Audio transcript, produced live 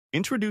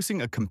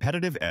Introducing a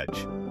competitive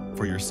edge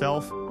for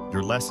yourself,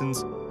 your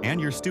lessons, and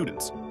your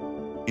students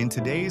in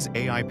today's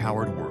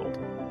AI-powered world.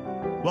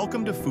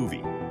 Welcome to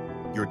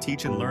FUVI, your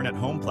teach and learn at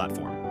home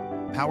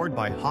platform, powered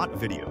by HoT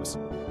videos.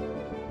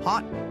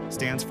 HoT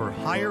stands for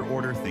Higher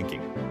Order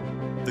Thinking,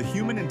 the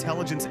human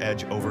intelligence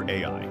edge over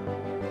AI.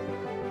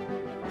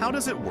 How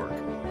does it work?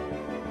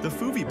 The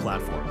FUVI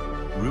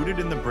platform, rooted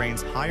in the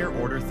brain's higher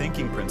order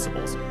thinking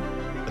principles,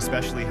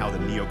 especially how the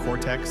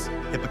neocortex,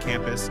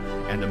 hippocampus,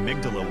 and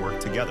amygdala work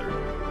together,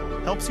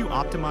 helps you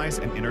optimize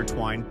and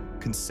intertwine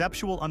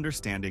conceptual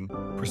understanding,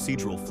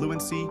 procedural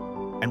fluency,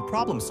 and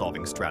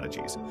problem-solving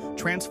strategies,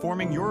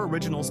 transforming your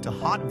originals to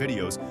HoT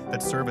videos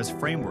that serve as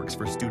frameworks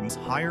for students'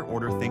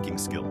 higher-order thinking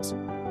skills.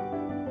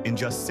 In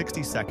just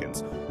 60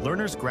 seconds,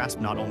 learners grasp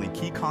not only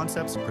key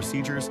concepts,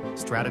 procedures,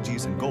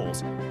 strategies, and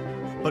goals,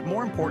 but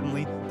more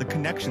importantly, the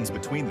connections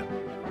between them,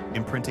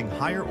 imprinting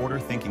higher-order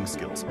thinking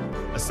skills,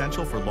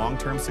 essential for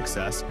long-term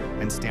success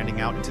and standing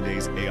out in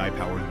today's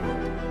AI-powered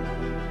world.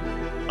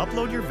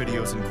 Upload your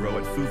videos and grow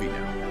at FUVI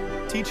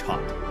now. Teach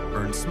HoT,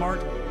 earn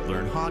smart,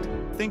 learn HoT,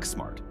 think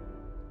smart.